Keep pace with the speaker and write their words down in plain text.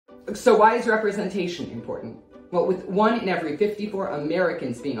So why is representation important? Well, with 1 in every 54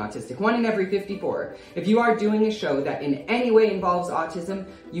 Americans being autistic, 1 in every 54, if you are doing a show that in any way involves autism,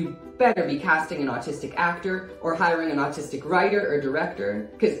 you better be casting an autistic actor or hiring an autistic writer or director,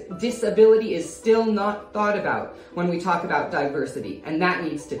 because disability is still not thought about when we talk about diversity, and that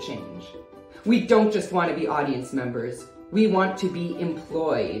needs to change. We don't just want to be audience members. We want to be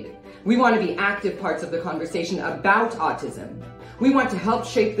employed. We want to be active parts of the conversation about autism. We want to help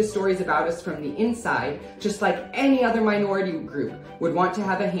shape the stories about us from the inside, just like any other minority group would want to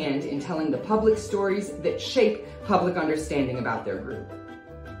have a hand in telling the public stories that shape public understanding about their group.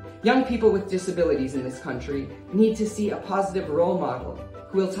 Young people with disabilities in this country need to see a positive role model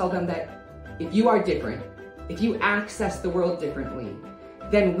who will tell them that if you are different, if you access the world differently,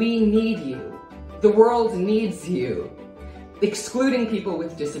 then we need you. The world needs you. Excluding people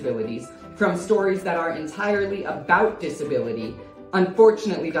with disabilities from stories that are entirely about disability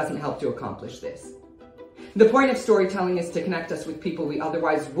unfortunately doesn't help to accomplish this. The point of storytelling is to connect us with people we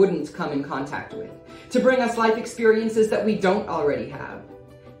otherwise wouldn't come in contact with, to bring us life experiences that we don't already have.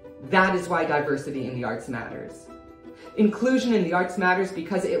 That is why diversity in the arts matters. Inclusion in the arts matters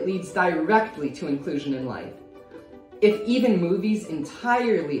because it leads directly to inclusion in life. If even movies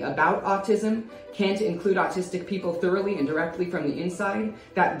entirely about autism can't include autistic people thoroughly and directly from the inside,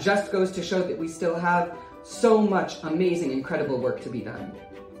 that just goes to show that we still have so much amazing, incredible work to be done.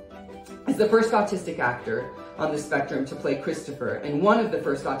 As the first autistic actor on the spectrum to play Christopher, and one of the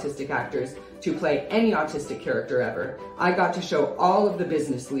first autistic actors to play any autistic character ever, I got to show all of the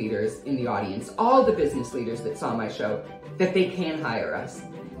business leaders in the audience, all the business leaders that saw my show, that they can hire us,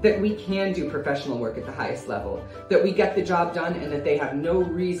 that we can do professional work at the highest level, that we get the job done, and that they have no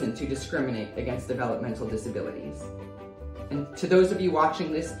reason to discriminate against developmental disabilities. And to those of you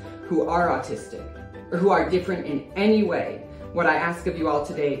watching this who are autistic, or who are different in any way, what I ask of you all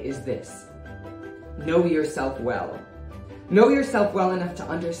today is this: know yourself well. Know yourself well enough to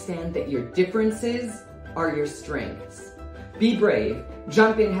understand that your differences are your strengths. Be brave,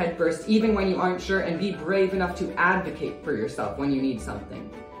 jump in head first even when you aren't sure, and be brave enough to advocate for yourself when you need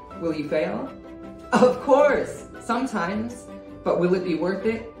something. Will you fail? Of course, sometimes. But will it be worth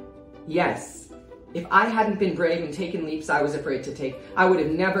it? Yes. If I hadn't been brave and taken leaps I was afraid to take, I would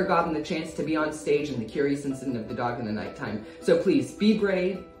have never gotten the chance to be on stage in The Curious Incident of the Dog in the Nighttime. So please, be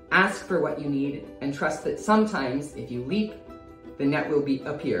brave, ask for what you need, and trust that sometimes, if you leap, the net will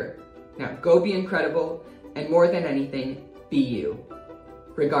appear. Now, go be incredible, and more than anything, be you,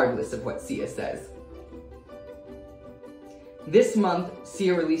 regardless of what Sia says. This month,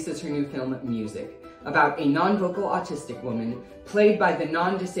 Sia releases her new film, Music, about a non-vocal autistic woman played by the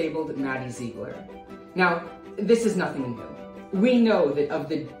non-disabled Maddie Ziegler. Now, this is nothing new. We know that of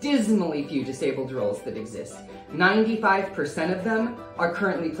the dismally few disabled roles that exist, 95% of them are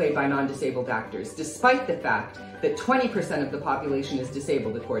currently played by non-disabled actors, despite the fact that 20% of the population is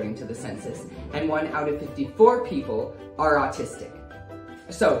disabled according to the census, and 1 out of 54 people are autistic.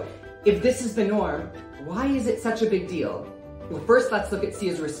 So, if this is the norm, why is it such a big deal? Well, first let's look at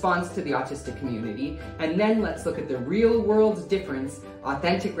Sia's response to the autistic community, and then let's look at the real-world difference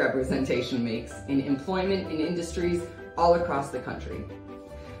authentic representation makes in employment in industries all across the country.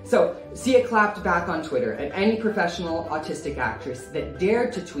 So, Sia clapped back on Twitter at any professional autistic actress that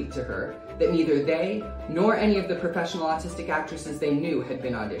dared to tweet to her that neither they nor any of the professional autistic actresses they knew had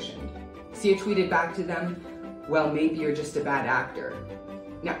been auditioned. Sia tweeted back to them, "Well, maybe you're just a bad actor."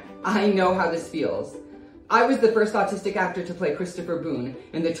 Now, I know how this feels. I was the first autistic actor to play Christopher Boone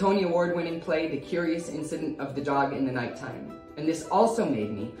in the Tony Award-winning play The Curious Incident of the Dog in the Nighttime. And this also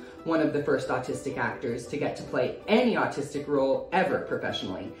made me one of the first autistic actors to get to play any autistic role ever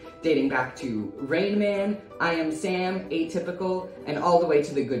professionally, dating back to Rain Man, I Am Sam, Atypical, and all the way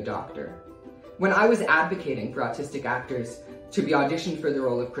to The Good Doctor. When I was advocating for autistic actors to be auditioned for the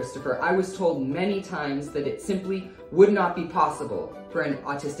role of Christopher, I was told many times that it simply would not be possible for an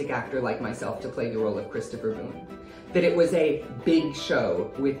autistic actor like myself to play the role of Christopher Boone. That it was a big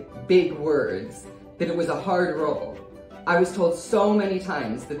show with big words, that it was a hard role. I was told so many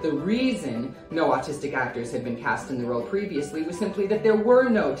times that the reason no autistic actors had been cast in the role previously was simply that there were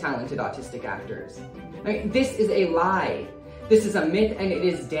no talented autistic actors. I mean, this is a lie. This is a myth, and it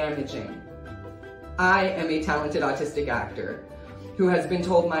is damaging. I am a talented autistic actor who has been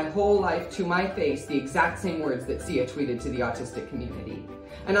told my whole life to my face the exact same words that Sia tweeted to the autistic community.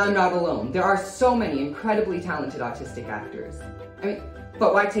 And I'm not alone. There are so many incredibly talented autistic actors. I mean,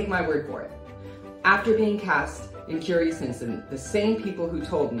 but why take my word for it? After being cast in Curious Incident, the same people who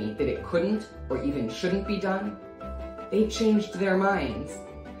told me that it couldn't or even shouldn't be done, they changed their minds.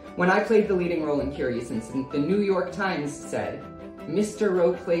 When I played the leading role in Curious Incident, the New York Times said, Mr.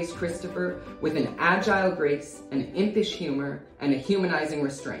 Rowe plays Christopher with an agile grace, an impish humor, and a humanizing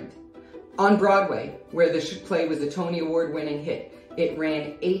restraint. On Broadway, where the play was a Tony Award-winning hit, it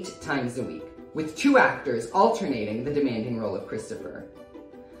ran 8 times a week, with 2 actors alternating the demanding role of Christopher.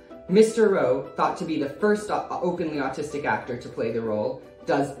 Mr. Rowe, thought to be the first openly autistic actor to play the role,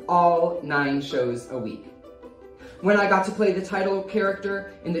 does all 9 shows a week. When I got to play the title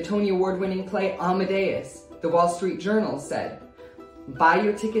character in the Tony Award-winning play Amadeus, the Wall Street Journal said, "Buy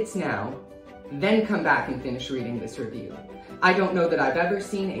your tickets now, then come back and finish reading this review." I don't know that I've ever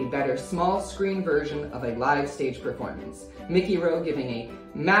seen a better small screen version of a live stage performance. Mickey Rowe giving a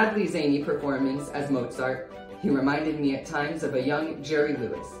madly zany performance as Mozart. He reminded me at times of a young Jerry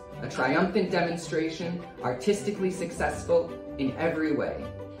Lewis, a triumphant demonstration, artistically successful in every way.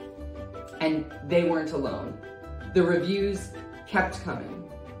 And they weren't alone. The reviews kept coming.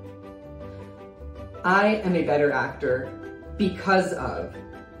 I am a better actor because of,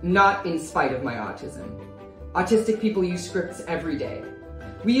 not in spite of my autism. Autistic people use scripts every day.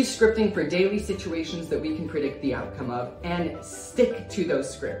 We use scripting for daily situations that we can predict the outcome of and stick to those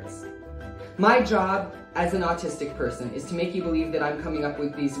scripts. My job as an autistic person is to make you believe that I'm coming up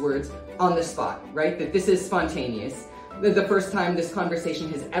with these words on the spot, right? That this is spontaneous, the first time this conversation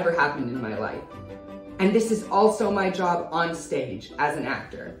has ever happened in my life. And this is also my job on stage as an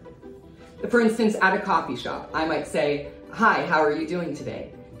actor. For instance, at a coffee shop, I might say, "Hi, how are you doing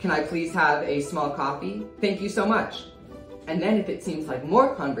today? Can I please have a small coffee? Thank you so much." And then if it seems like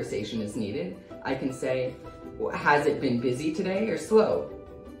more conversation is needed, I can say, "Has it been busy today or slow?"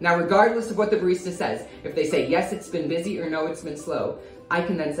 Now, regardless of what the barista says, if they say, "Yes, it's been busy," or "No, it's been slow," I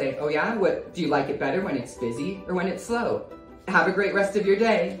can then say, "Oh yeah, what, do you like it better when it's busy or when it's slow? Have a great rest of your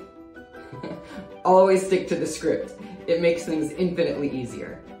day." Always stick to the script. It makes things infinitely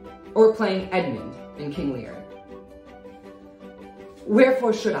easier. Or playing Edmund in King Lear.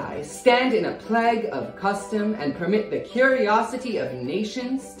 "Wherefore should I stand in a plague of custom and permit the curiosity of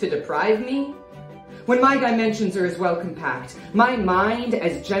nations to deprive me? When my dimensions are as well compact, my mind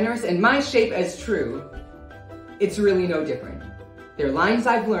as generous, and my shape as true, it's really no different. They're lines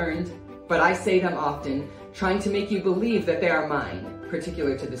I've learned, but I say them often, trying to make you believe that they are mine,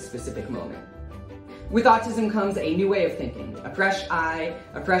 particular to this specific moment. With autism comes a new way of thinking, a fresh eye,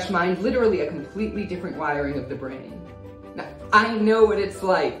 a fresh mind, literally a completely different wiring of the brain. Now, I know what it's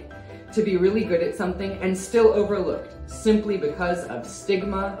like to be really good at something and still overlooked simply because of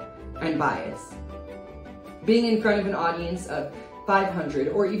stigma and bias. Being in front of an audience of 500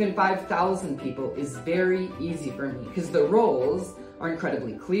 or even 5,000 people is very easy for me because the roles are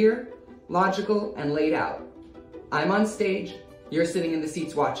incredibly clear, logical, and laid out. I'm on stage, you're sitting in the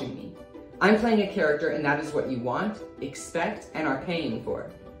seats watching me. I'm playing a character, and that is what you want, expect, and are paying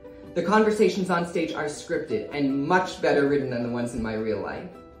for. The conversations on stage are scripted and much better written than the ones in my real life.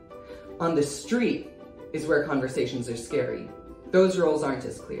 On the street is where conversations are scary. Those roles aren't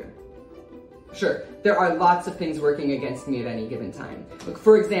as clear. Sure, there are lots of things working against me at any given time. Look,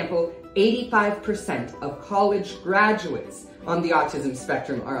 for example, 85% of college graduates on the autism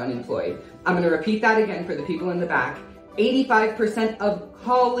spectrum are unemployed. I'm going to repeat that again for the people in the back. 85% of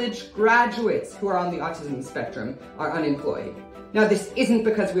college graduates who are on the autism spectrum are unemployed. Now, this isn't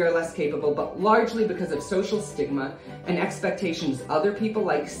because we are less capable, but largely because of social stigma and expectations other people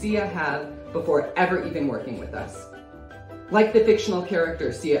like Sia have before ever even working with us. Like the fictional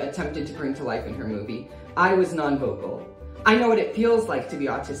character Sia attempted to bring to life in her movie, I was non-vocal. I know what it feels like to be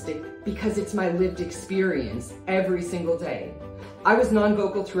autistic because it's my lived experience every single day. I was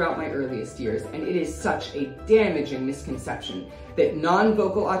non-vocal throughout my earliest years, and it is such a damaging misconception that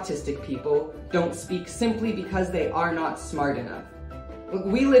non-vocal autistic people don't speak simply because they are not smart enough. Look,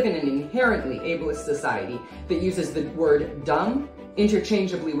 we live in an inherently ableist society that uses the word dumb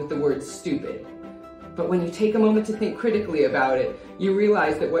interchangeably with the word stupid. But when you take a moment to think critically about it, you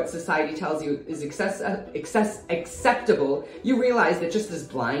realize that what society tells you is acceptable. You realize that just as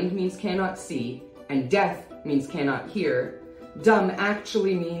blind means cannot see, and deaf means cannot hear, dumb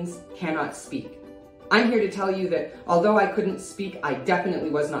actually means cannot speak. I'm here to tell you that although I couldn't speak, I definitely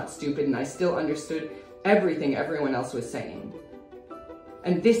was not stupid, and I still understood everything everyone else was saying.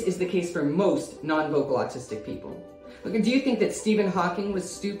 And this is the case for most non-vocal autistic people. Look, do you think that Stephen Hawking was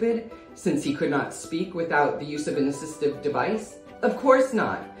stupid since he could not speak without the use of an assistive device? Of course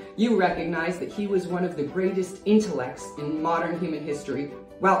not. You recognize that he was one of the greatest intellects in modern human history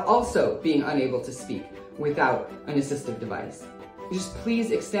while also being unable to speak without an assistive device. Just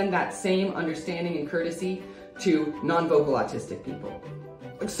please extend that same understanding and courtesy to non-vocal autistic people.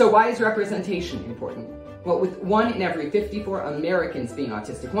 So why is representation important? Well, with 1 in every 54 Americans being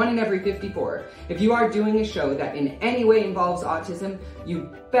autistic, 1 in every 54, if you are doing a show that in any way involves autism,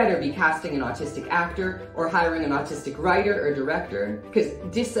 you better be casting an autistic actor or hiring an autistic writer or director, because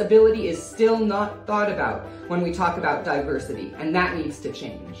disability is still not thought about when we talk about diversity, and that needs to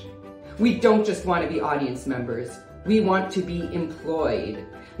change. We don't just want to be audience members. We want to be employed.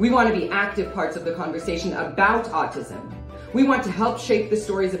 We want to be active parts of the conversation about autism. We want to help shape the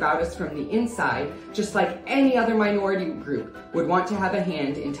stories about us from the inside, just like any other minority group would want to have a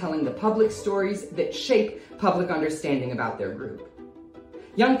hand in telling the public stories that shape public understanding about their group.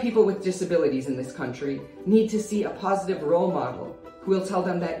 Young people with disabilities in this country need to see a positive role model who will tell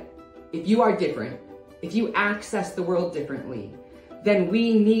them that if you are different, if you access the world differently, then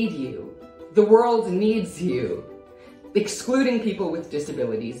we need you. The world needs you. Excluding people with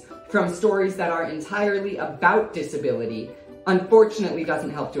disabilities from stories that are entirely about disability unfortunately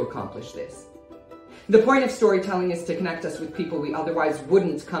doesn't help to accomplish this. The point of storytelling is to connect us with people we otherwise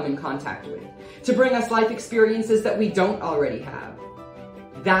wouldn't come in contact with, to bring us life experiences that we don't already have.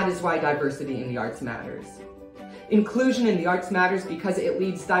 That is why diversity in the arts matters. Inclusion in the arts matters because it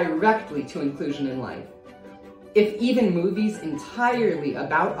leads directly to inclusion in life. If even movies entirely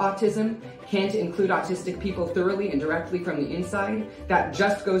about autism can't include autistic people thoroughly and directly from the inside, that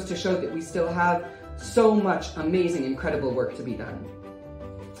just goes to show that we still have so much amazing, incredible work to be done.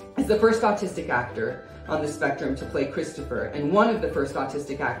 As the first autistic actor on the spectrum to play Christopher, and one of the first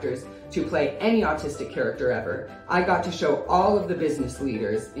autistic actors to play any autistic character ever, I got to show all of the business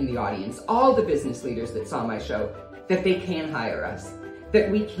leaders in the audience, all the business leaders that saw my show, that they can hire us, that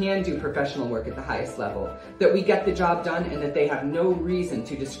we can do professional work at the highest level, that we get the job done, and that they have no reason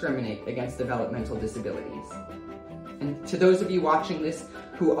to discriminate against developmental disabilities. And to those of you watching this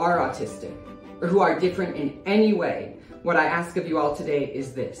who are autistic, or who are different in any way, what I ask of you all today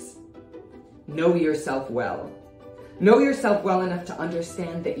is this: know yourself well. Know yourself well enough to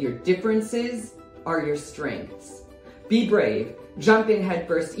understand that your differences are your strengths. Be brave, jump in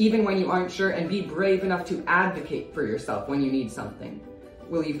headfirst even when you aren't sure, and be brave enough to advocate for yourself when you need something.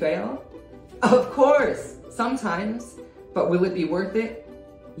 Will you fail? Of course, sometimes. But will it be worth it?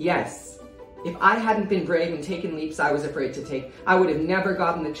 Yes. If I hadn't been brave and taken leaps I was afraid to take, I would have never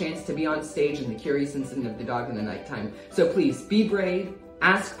gotten the chance to be on stage in The Curious Incident of the Dog in the Nighttime. So please, be brave,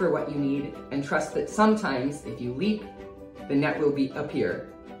 ask for what you need, and trust that sometimes, if you leap, the net will appear.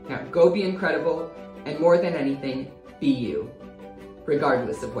 Now, go be incredible, and more than anything, be you,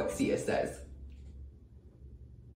 regardless of what Sia says.